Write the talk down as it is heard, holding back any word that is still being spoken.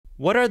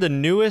What are the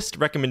newest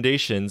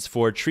recommendations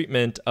for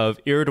treatment of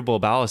irritable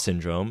bowel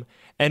syndrome?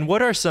 And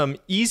what are some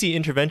easy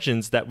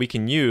interventions that we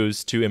can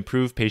use to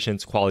improve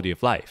patients' quality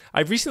of life?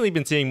 I've recently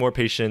been seeing more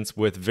patients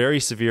with very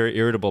severe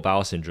irritable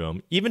bowel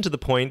syndrome, even to the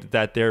point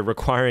that they're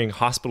requiring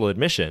hospital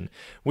admission,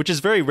 which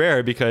is very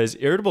rare because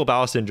irritable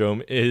bowel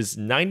syndrome is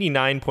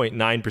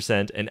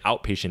 99.9% an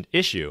outpatient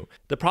issue.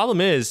 The problem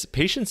is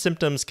patient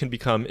symptoms can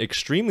become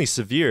extremely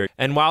severe.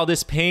 And while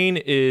this pain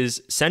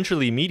is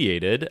centrally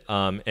mediated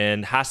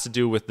and has to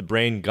do with the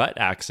brain-gut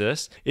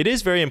axis, it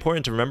is very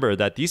important to remember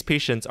that these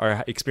patients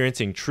are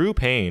experiencing true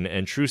pain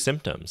and true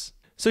symptoms.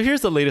 So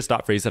here's the latest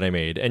dot phrase that I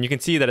made, and you can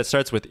see that it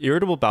starts with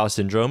irritable bowel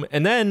syndrome,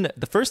 and then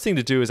the first thing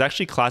to do is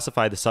actually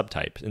classify the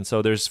subtype. And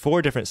so there's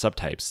 4 different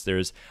subtypes.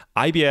 There's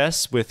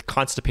IBS with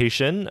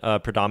constipation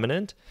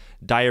predominant,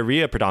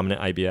 diarrhea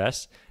predominant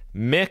IBS,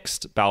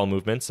 mixed bowel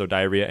movements, so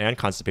diarrhea and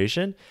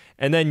constipation.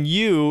 And then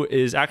U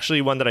is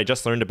actually one that I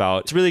just learned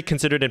about. It's really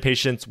considered in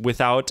patients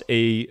without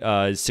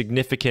a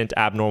significant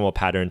abnormal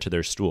pattern to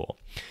their stool.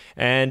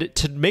 And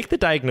to make the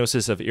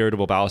diagnosis of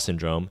irritable bowel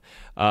syndrome,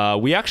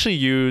 we actually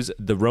use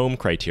the Rome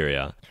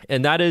criteria.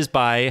 And that is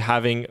by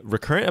having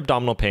recurrent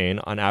abdominal pain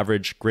on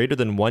average greater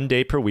than 1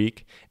 day per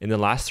week in the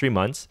last 3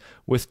 months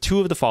with 2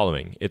 of the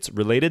following. It's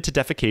related to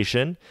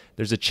defecation,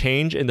 there's a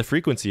change in the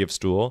frequency of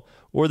stool,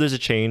 or there's a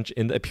change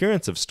in the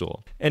appearance of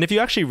stool. And if you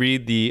actually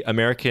read the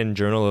American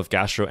Journal of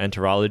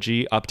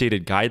Gastroenterology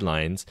updated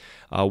guidelines,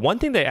 one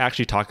thing they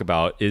actually talk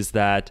about is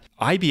that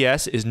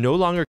IBS is no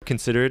longer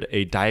considered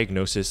a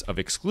diagnosis of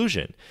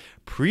exclusion.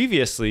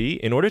 Previously,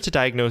 in order to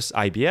diagnose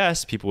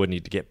IBS, people would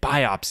need to get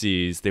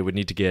biopsies, they would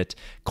need to get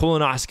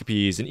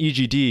colonoscopies and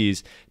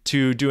EGDs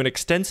to do an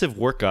extensive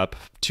workup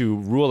to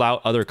rule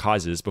out other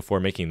causes before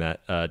making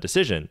that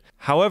decision.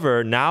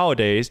 However,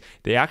 nowadays,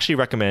 they actually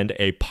recommend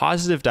a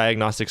positive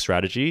diagnostic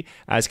strategy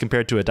as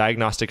compared to a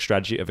diagnostic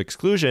strategy of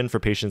exclusion for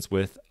patients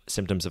with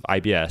symptoms of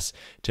IBS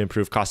to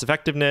improve cost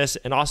effectiveness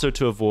and also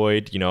to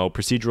avoid,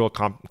 procedural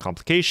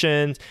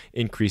complications,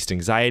 increased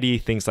anxiety,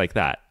 things like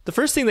that. The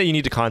first thing that you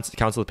need to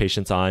counsel the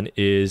patients on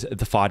is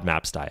the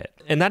FODMAPs diet.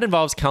 And that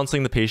involves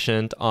counseling the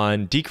patient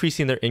on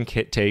decreasing their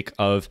intake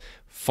of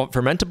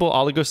fermentable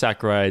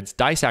oligosaccharides,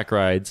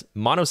 disaccharides,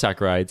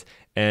 monosaccharides,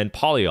 and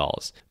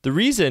polyols. The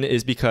reason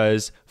is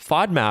because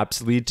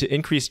FODMAPs lead to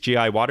increased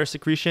GI water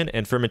secretion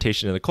and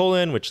fermentation in the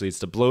colon, which leads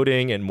to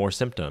bloating and more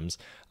symptoms,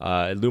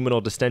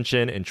 luminal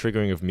distension, and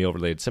triggering of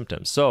meal-related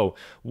symptoms. So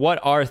what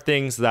are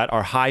things that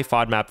are high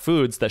FODMAP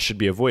foods that should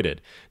be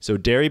avoided? So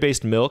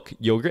dairy-based milk,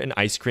 yogurt, and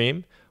ice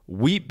cream,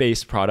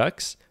 wheat-based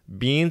products,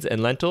 beans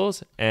and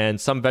lentils,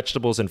 and some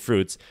vegetables and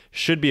fruits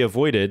should be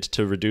avoided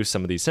to reduce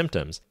some of these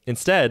symptoms.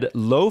 Instead,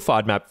 low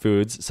FODMAP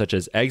foods such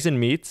as eggs and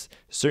meats,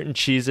 certain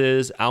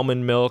cheeses,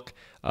 almond milk,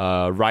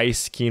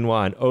 rice,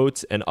 quinoa, and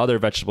oats, and other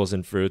vegetables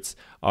and fruits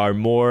are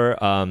more,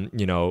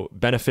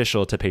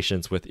 beneficial to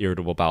patients with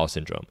irritable bowel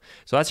syndrome.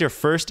 So that's your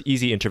first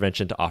easy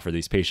intervention to offer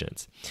these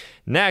patients.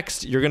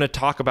 Next, you're going to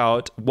talk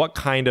about what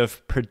kind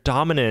of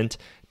predominant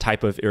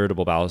type of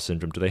irritable bowel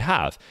syndrome do they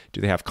have?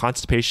 Do they have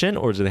constipation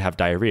or do they have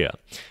diarrhea?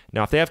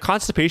 Now, if they have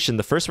constipation,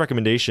 the first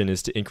recommendation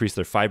is to increase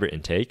their fiber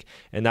intake,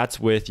 and that's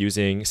with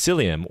using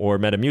psyllium or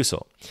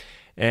Metamucil.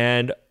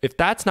 And if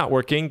that's not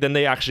working, then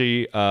they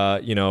actually,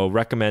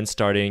 recommend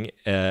starting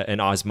an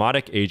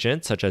osmotic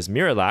agent such as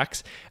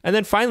Miralax. And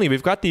then finally,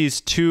 we've got these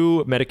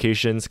 2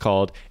 medications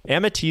called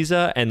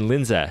Amitiza and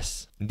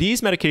Linzess.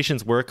 These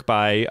medications work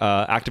by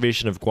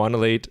activation of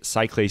guanylate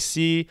cyclase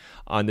C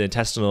on the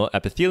intestinal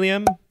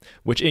epithelium,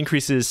 which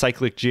increases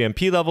cyclic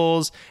GMP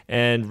levels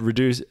and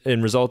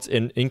results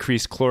in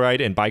increased chloride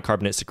and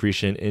bicarbonate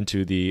secretion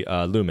into the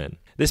lumen.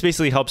 This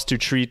basically helps to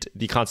treat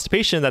the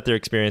constipation that they're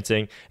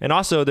experiencing, and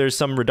also there's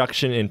some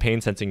reduction in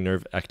pain-sensing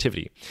nerve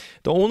activity.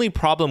 The only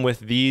problem with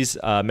these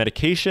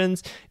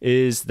medications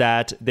is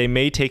that they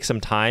may take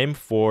some time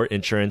for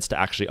insurance to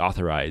actually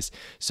authorize.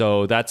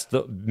 So that's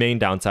the main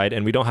downside,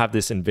 and we don't have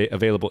this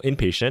available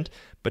inpatient,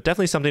 but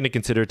definitely something to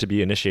consider to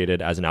be initiated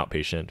as an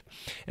outpatient.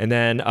 And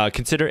then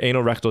consider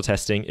anal rectal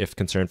testing if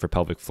concerned for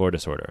pelvic floor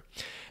disorder.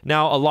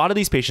 Now, a lot of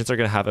these patients are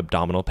going to have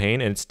abdominal pain,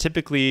 and it's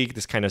typically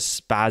this kind of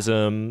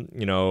spasm,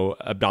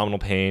 abdominal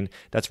pain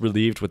that's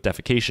relieved with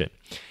defecation.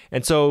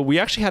 And so we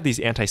actually have these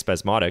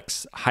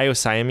antispasmodics,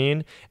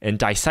 hyoscyamine and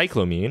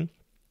dicyclomine.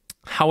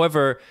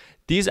 However,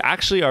 these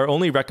actually are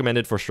only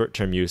recommended for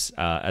short-term use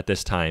at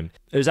this time.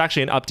 There's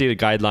actually an updated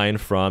guideline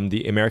from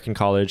the American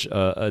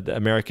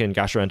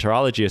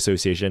Gastroenterology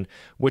Association,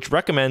 which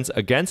recommends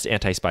against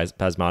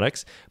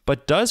antispasmodics,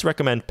 but does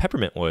recommend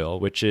peppermint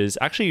oil, which is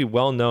actually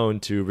well known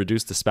to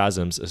reduce the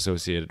spasms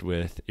associated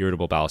with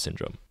irritable bowel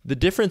syndrome. The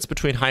difference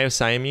between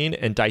hyoscyamine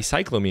and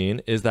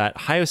dicyclomine is that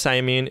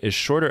hyoscyamine is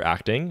shorter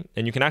acting,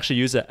 and you can actually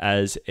use it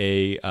as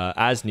a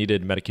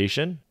as-needed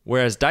medication,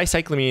 whereas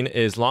dicyclomine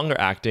is longer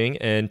acting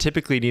and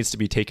typically needs to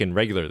be taken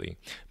regularly.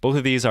 Both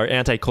of these are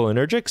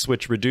anticholinergics,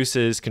 which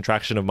reduces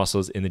contraction of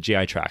muscles in the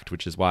GI tract,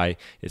 which is why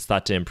it's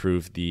thought to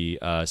improve the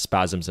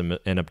spasms and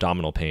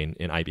abdominal pain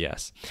in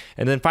IBS.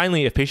 And then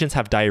finally, if patients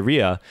have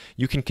diarrhea,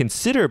 you can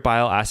consider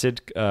bile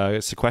acid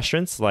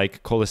sequestrants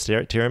like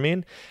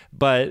cholestyramine,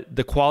 but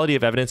the quality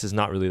of evidence is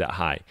not really that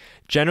high.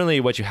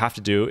 Generally, what you have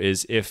to do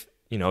is if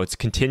it's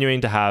continuing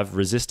to have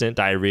resistant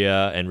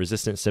diarrhea and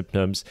resistant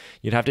symptoms,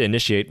 you'd have to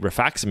initiate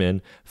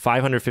rifaximin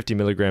 550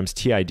 milligrams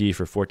TID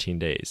for 14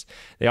 days.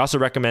 They also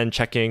recommend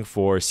checking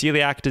for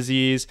celiac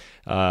disease,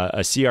 a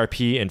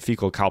CRP, and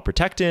fecal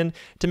calprotectin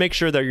to make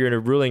sure that you're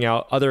ruling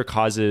out other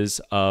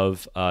causes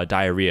of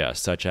diarrhea,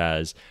 such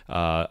as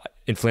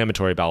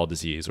inflammatory bowel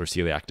disease or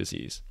celiac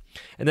disease.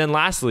 And then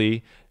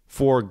lastly,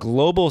 for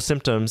global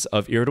symptoms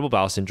of irritable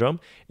bowel syndrome,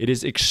 it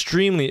is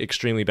extremely,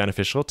 extremely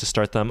beneficial to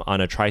start them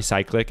on a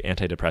tricyclic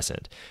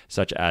antidepressant,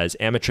 such as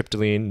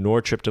amitriptyline,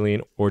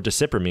 nortriptyline, or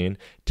desipramine,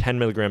 10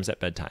 milligrams at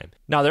bedtime.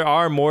 Now, there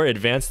are more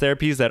advanced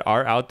therapies that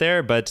are out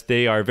there, but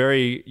they are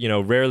very,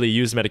 rarely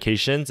used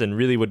medications and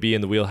really would be in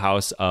the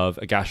wheelhouse of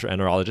a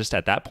gastroenterologist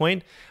at that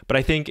point. But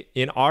I think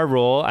in our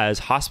role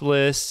as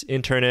hospitalists,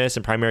 internists,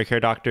 and primary care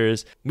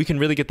doctors, we can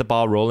really get the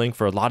ball rolling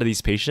for a lot of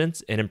these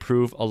patients and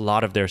improve a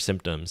lot of their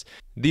symptoms.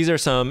 These are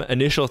some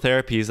initial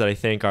therapies that I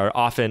think are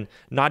often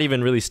not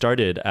even really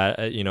started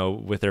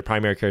with their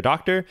primary care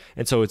doctor.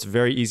 And so it's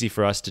very easy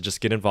for us to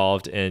just get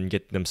involved and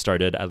get them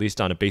started, at least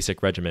on a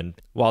basic regimen,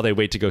 while they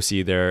wait to go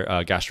see their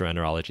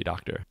gastroenterology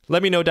doctor.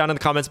 Let me know down in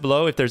the comments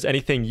below if there's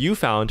anything you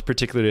found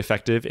particularly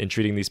effective in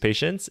treating these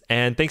patients.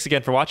 And thanks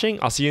again for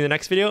watching. I'll see you in the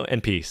next video,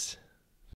 and peace.